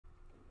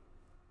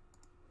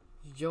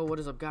Yo, what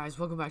is up, guys?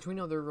 Welcome back to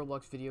another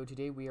Roblox video.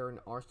 Today we are in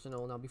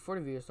Arsenal. Now, before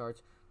the video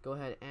starts, go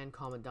ahead and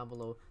comment down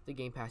below the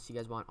game pass you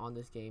guys want on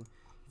this game.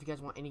 If you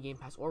guys want any game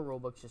pass or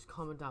Robux, just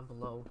comment down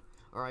below.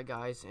 Alright,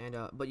 guys, and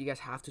but you guys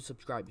have to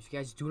subscribe. If you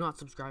guys do not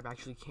subscribe, I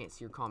actually can't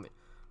see your comment.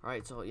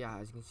 Alright, so yeah,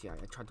 as you can see, I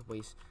tried to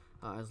waste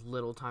as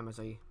little time as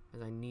I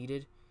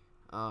needed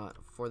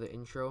for the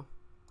intro.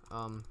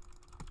 Alright,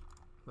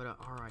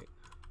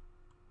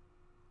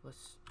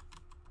 let's.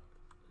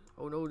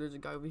 Oh no, there's a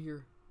guy over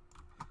here.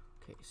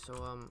 Okay,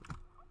 so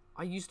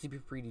I used to be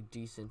pretty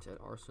decent at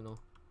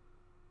Arsenal,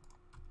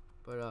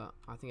 but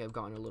I think I've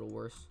gotten a little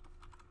worse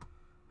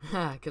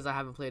because I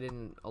haven't played it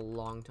in a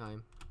long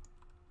time.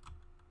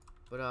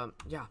 But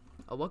yeah,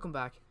 welcome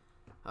back.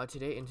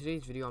 In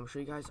today's video, I'm gonna show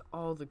you guys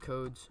all the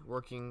codes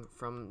working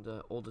from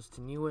the oldest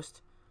to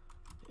newest,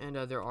 and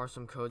there are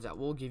some codes that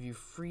will give you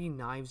free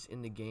knives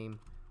in the game,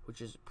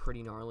 which is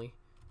pretty gnarly.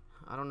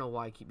 I don't know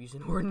why I keep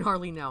using the word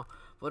gnarly now,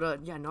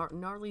 but yeah,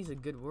 gnarly is a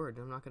good word.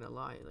 I'm not gonna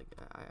lie. Like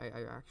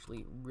I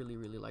actually really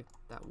like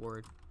that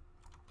word.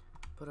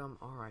 But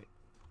alright.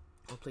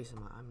 What place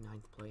am I? I'm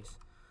 9th place.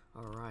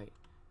 Alright.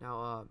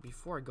 Now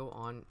before I go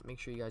on, make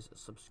sure you guys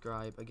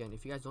subscribe. Again,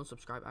 if you guys don't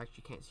subscribe, I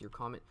actually can't see your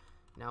comment.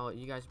 Now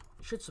you guys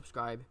should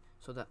subscribe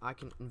so that I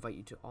can invite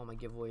you to all my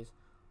giveaways.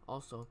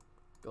 Also,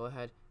 go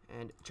ahead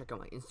and check out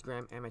my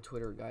Instagram and my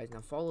Twitter, guys.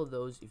 Now follow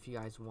those if you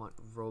guys want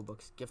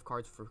Robux gift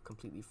cards for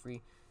completely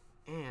free.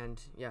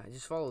 And yeah,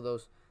 just follow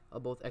those,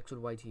 both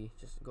Exoid YT.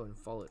 Just go and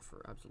follow it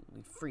for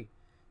absolutely free.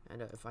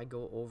 And if I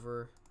go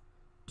over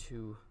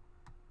to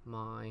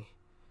my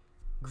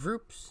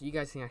groups, you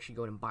guys can actually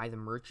go and buy the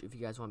merch if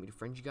you guys want me to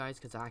friend you guys,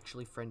 because I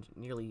actually friend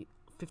nearly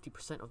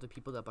 50% of the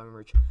people that buy my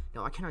merch.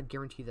 Now I cannot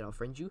guarantee that I'll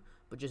friend you,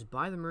 but just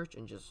buy the merch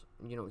and just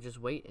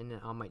just wait, and then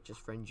I might just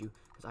friend you,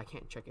 because I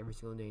can't check every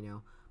single day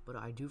now. But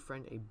I do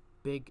friend a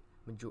big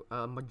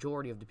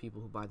majority of the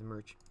people who buy the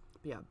merch.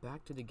 But yeah,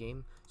 back to the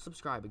game.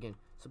 Subscribe again.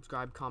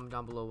 Subscribe, comment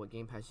down below what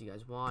game pass you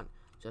guys want,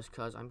 just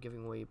because I'm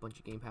giving away a bunch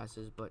of game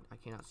passes, but I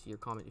cannot see your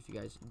comment if you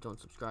guys don't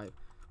subscribe.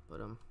 But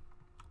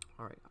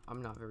alright,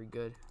 I'm not very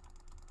good.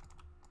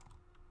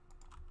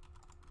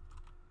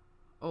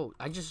 Oh,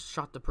 I just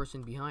shot the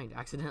person behind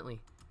accidentally.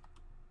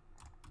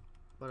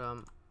 But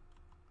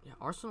yeah,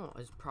 Arsenal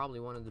is probably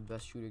one of the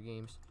best shooter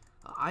games.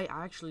 I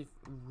actually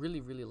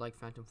really like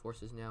Phantom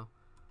Forces now.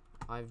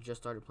 I've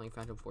just started playing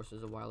Phantom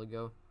Forces a while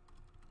ago,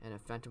 and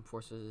Phantom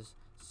Forces is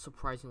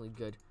surprisingly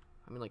good.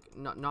 I mean, like,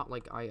 not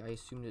like I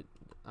assumed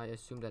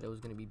that it was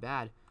gonna be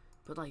bad,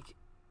 but like,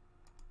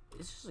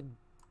 it's just a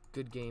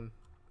good game.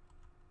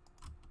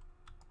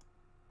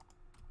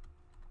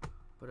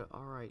 But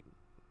alright,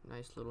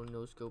 nice little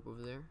no scope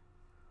over there.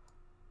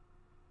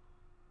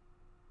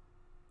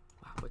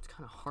 Wow, it's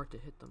kind of hard to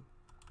hit them.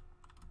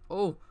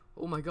 Oh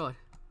my god.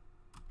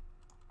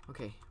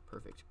 Okay,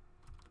 perfect.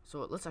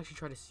 So let's actually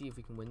try to see if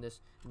we can win this,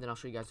 and then I'll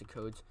show you guys the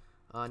codes.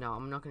 Now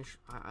I'm not gonna.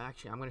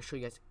 I'm gonna show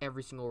you guys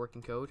every single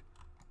working code.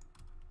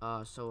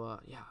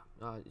 Yeah.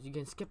 You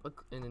can skip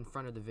in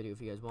front of the video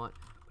if you guys want,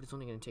 but it's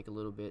only gonna take a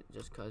little bit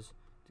just because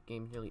the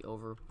game's nearly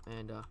over,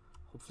 and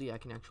hopefully I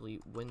can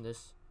actually win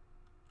this.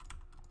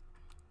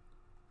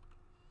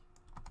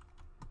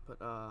 But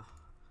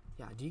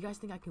yeah. Do you guys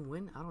think I can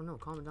win? I don't know.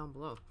 Comment down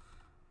below.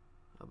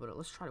 But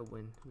let's try to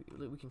win.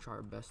 We can try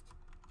our best.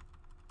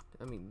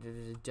 I mean,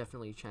 there's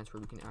definitely a chance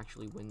where we can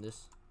actually win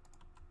this.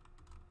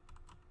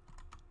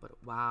 But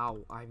wow,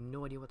 I have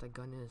no idea what that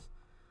gun is.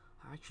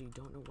 I actually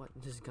don't know what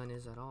this gun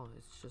is at all.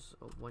 It's just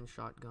a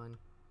one-shot gun.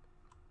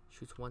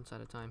 Shoots once at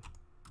a time.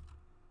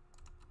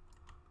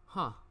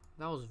 Huh.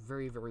 That was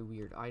very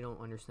weird. I don't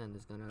understand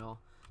this gun at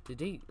all. Did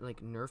they,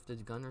 like, nerf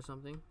this gun or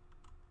something?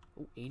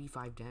 Oh,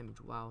 85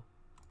 damage. Wow.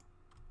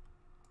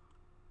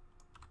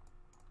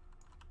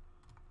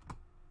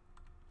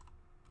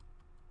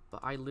 But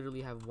I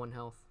literally have 1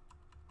 health.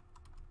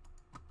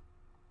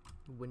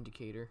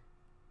 Windicator.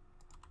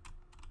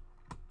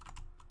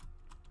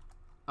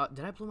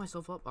 Did I blow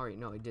myself up? Alright,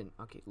 no, I didn't.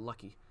 Okay,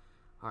 lucky.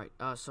 Alright,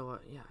 yeah, as you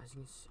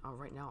can see,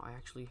 right now I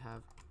actually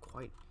have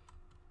quite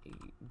a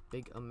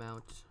big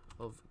amount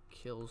of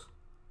kills.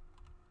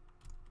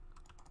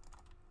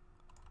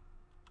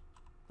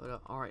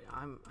 But, alright,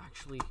 I'm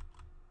actually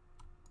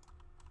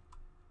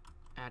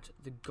at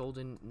the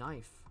golden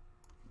knife.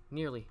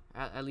 Nearly.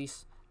 At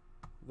least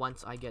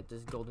once I get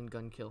this golden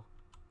gun kill.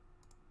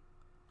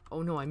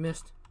 Oh no, I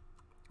missed.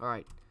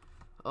 Alright.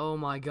 Oh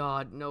my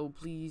god, no,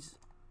 please.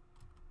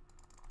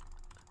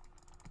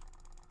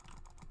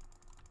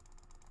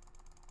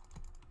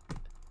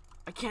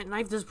 I can't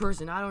knife this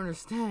person. I don't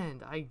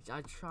understand. I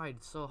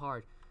tried so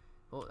hard.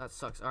 Oh, that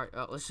sucks. Alright,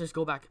 let's just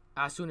go back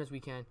as soon as we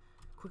can.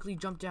 Quickly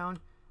jump down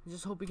and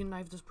just hope we can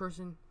knife this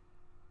person.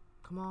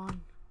 Come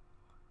on.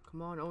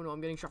 Come on. Oh no,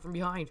 I'm getting shot from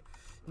behind.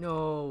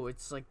 No,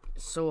 it's like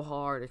so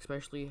hard,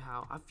 especially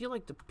how I feel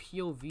like the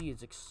POV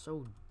is like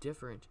so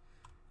different.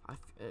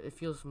 It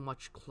feels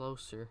much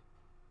closer.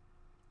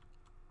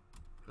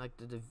 Like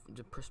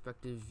the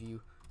perspective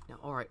view. Now,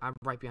 alright, I'm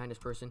right behind this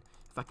person.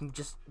 If I can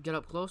just get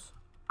up close.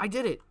 I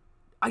did it.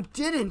 I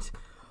didn't.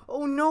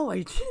 Oh no,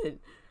 I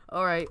didn't.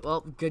 Alright,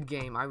 well, good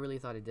game. I really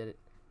thought I did it.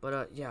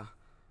 But, yeah.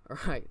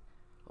 Alright.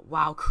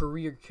 Wow,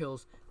 career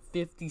kills.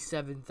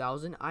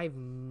 57,000. I've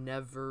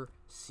never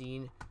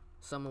seen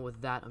someone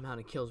with that amount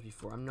of kills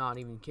before. I'm not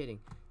even kidding.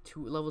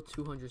 Level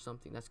 200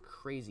 something. That's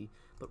crazy.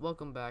 But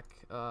welcome back.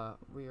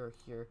 We are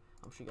here.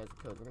 I'll show you guys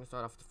the code. We're going to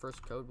start off with the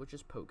first code, which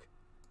is poke.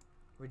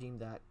 Redeem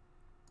that.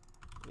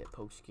 Get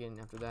poke skin.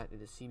 After that,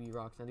 it is CB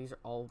rocks. Now, these are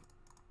all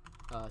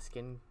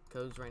skin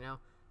codes right now.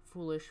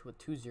 Foolish with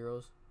 2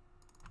 zeros.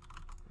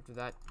 After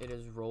that, it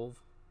is Rove.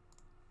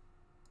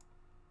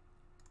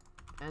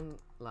 And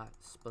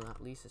last but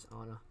not least is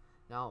Anna.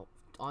 Now,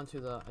 on to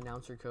the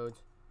announcer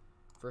codes.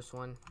 First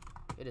one,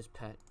 it is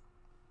Pet.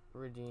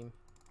 Redeem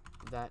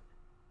that.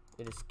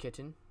 It is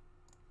Kitten.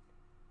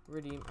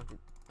 Redeem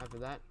after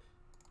that.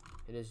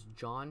 It is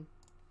John.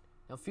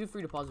 Now, feel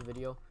free to pause the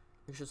video.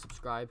 Make sure to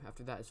subscribe.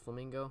 After that is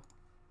Flamingo.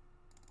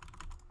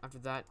 After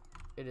that,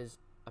 it is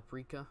Epic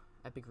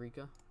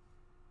Rika.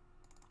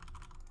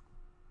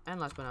 And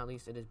last but not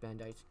least, it is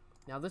Bandites.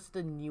 Now, this is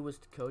the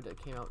newest code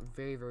that came out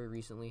very, very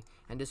recently,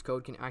 and this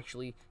code can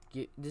actually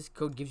this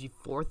code gives you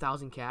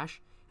 4,000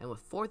 cash, and with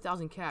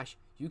 4,000 cash,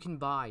 you can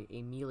buy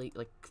a melee,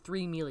 like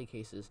 3 melee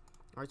cases.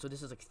 All right, so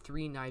this is like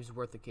 3 knives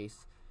worth of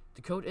cases.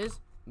 The code is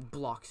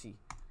Bloxy.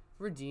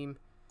 Redeem,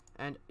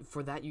 and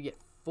for that you get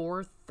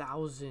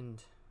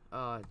 4,000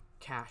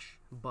 cash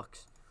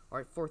bucks. All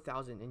right,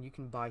 4,000, and you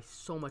can buy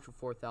so much for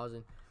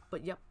 4,000.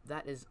 But yep,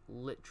 that is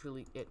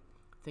literally it.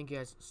 Thank you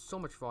guys so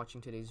much for watching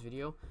today's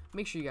video.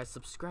 Make sure you guys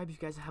subscribe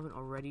if you guys haven't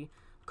already.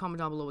 Comment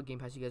down below what game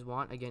pass you guys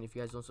want. Again, if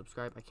you guys don't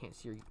subscribe, I can't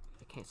see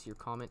your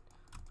comment.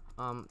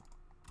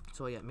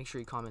 So yeah, make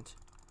sure you comment.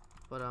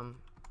 But all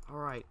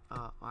right.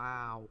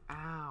 Ow.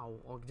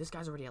 Oh, this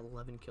guy's already at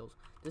 11 kills.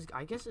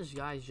 I guess this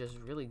guy is just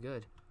really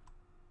good.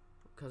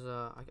 Cause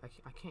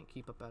I can't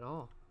keep up at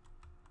all.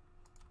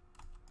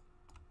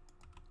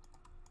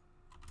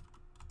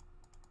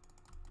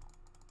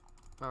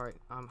 All right.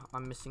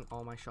 I'm missing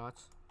all my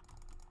shots.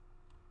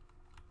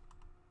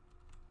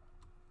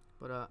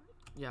 But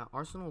yeah,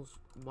 Arsenal's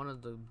one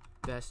of the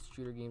best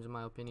shooter games in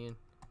my opinion.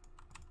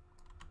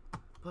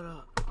 But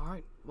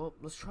alright, well,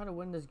 let's try to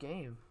win this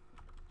game.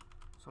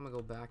 So I'm gonna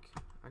go back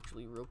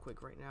actually real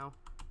quick right now.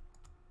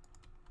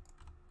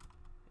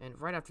 And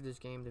right after this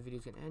game, the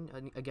video's gonna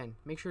end. Again,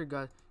 make sure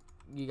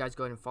you guys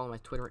go ahead and follow my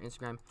Twitter and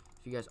Instagram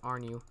if you guys are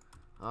new.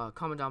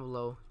 Comment down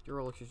below your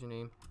Roblox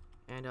username.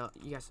 And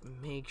you guys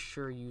make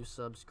sure you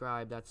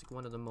subscribe. That's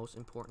one of the most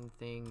important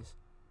things.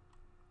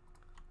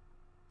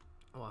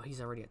 Wow,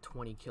 he's already at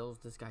 20 kills.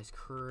 This guy's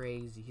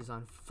crazy. He's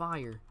on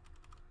fire.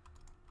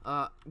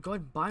 Go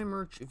ahead and buy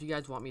merch if you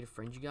guys want me to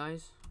friend you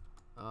guys.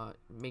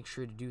 Make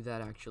sure to do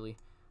that actually.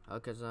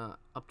 Because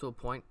up to a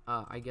point,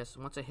 I guess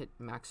once I hit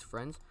max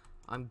friends,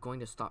 I'm going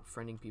to stop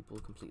friending people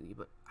completely.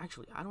 But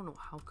actually, I don't know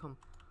how come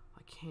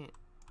I can't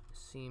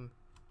seem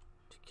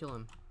to kill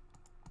him.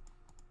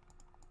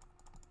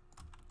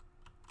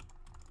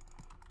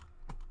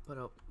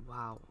 But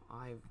wow,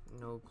 I have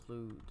no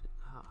clue.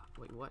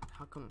 Wait, what?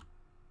 How come?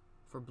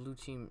 For blue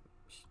team,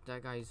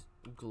 that guy's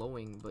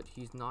glowing, but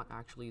he's not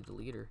actually the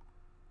leader.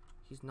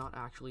 He's not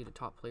actually the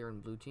top player in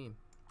blue team.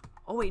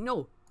 Oh wait,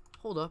 no,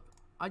 hold up!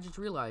 I just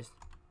realized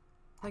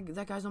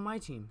that guy's on my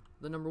team.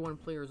 The #1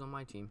 player is on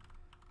my team.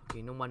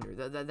 Okay, no wonder.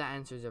 That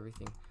answers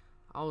everything.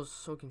 I was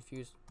so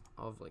confused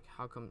of like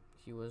how come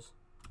he was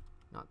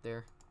not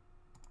there.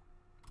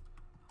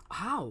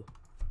 How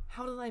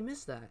did I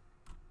miss that?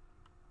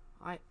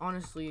 I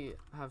honestly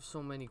have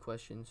so many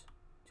questions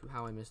to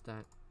how I missed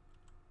that.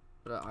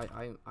 But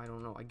I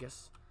don't know. I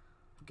guess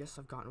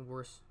I've gotten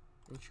worse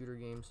in shooter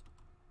games.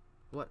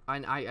 What?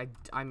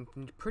 I'm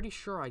pretty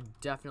sure I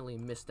definitely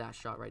missed that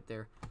shot right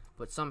there.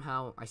 But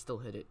somehow I still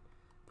hit it.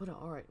 But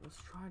alright,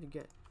 let's try to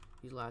get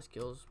these last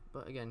kills.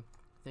 But again,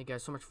 thank you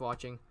guys so much for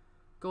watching.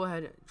 Go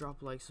ahead,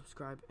 drop a like,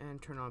 subscribe,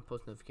 and turn on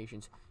post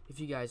notifications.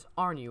 If you guys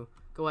are new,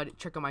 go ahead,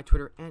 check out my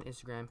Twitter and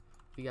Instagram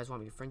if you guys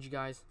want me to friend you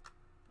guys.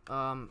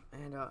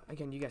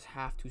 Again, you guys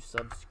have to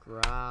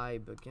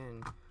subscribe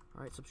again.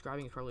 Alright,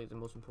 subscribing is probably the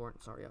most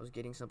important. Sorry, I was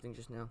getting something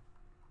just now.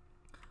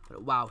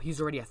 But wow, he's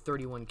already at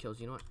 31 kills.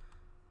 You know what?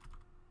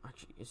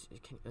 Actually, is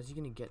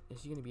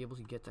he gonna be able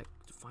to get that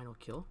final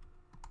kill?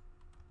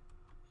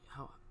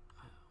 How?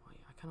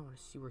 I kind of want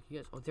to see where he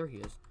is. Oh, there he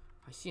is.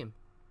 I see him.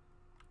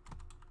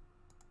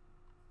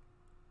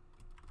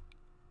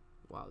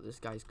 Wow, this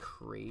guy's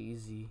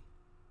crazy.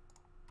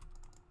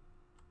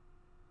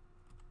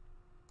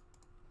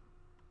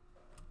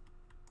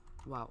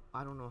 Wow,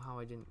 I don't know how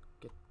I didn't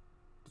get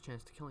the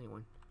chance to kill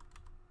anyone.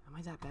 Am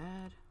I that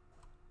bad?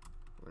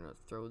 We're gonna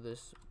throw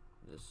this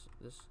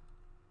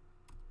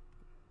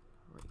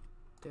right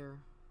there.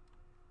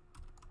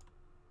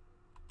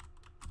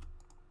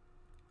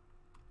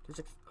 There's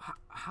like,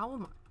 how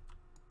am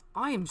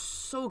I am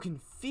so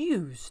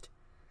confused.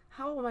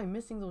 How am I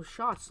missing those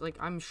shots? Like,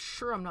 I'm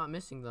sure I'm not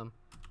missing them,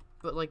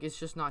 but like it's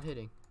just not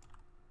hitting.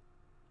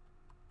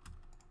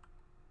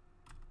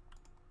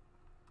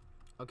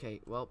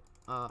 Okay, well,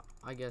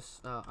 I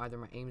guess either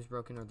my aim's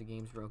broken or the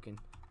game's broken.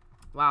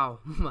 Wow,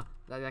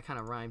 that kind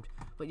of rhymed.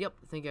 But yep,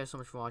 thank you guys so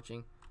much for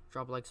watching.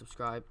 drop a like,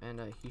 subscribe,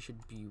 and he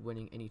should be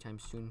winning anytime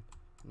soon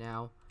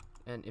now.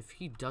 And if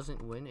he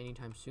doesn't win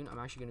anytime soon, I'm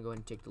actually gonna go ahead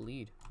and take the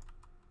lead.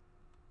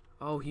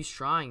 Oh, he's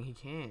trying. He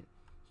can't.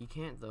 He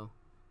can't though.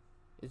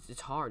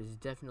 It's hard. It's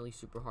definitely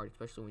super hard,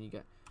 especially when you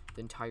get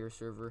the entire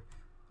server.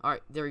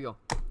 Alright, there you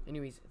go.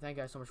 Anyways, thank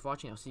you guys so much for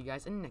watching. I'll see you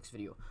guys in the next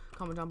video.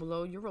 Comment down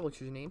below your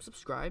Roblox username,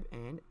 subscribe,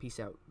 and peace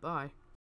out. Bye.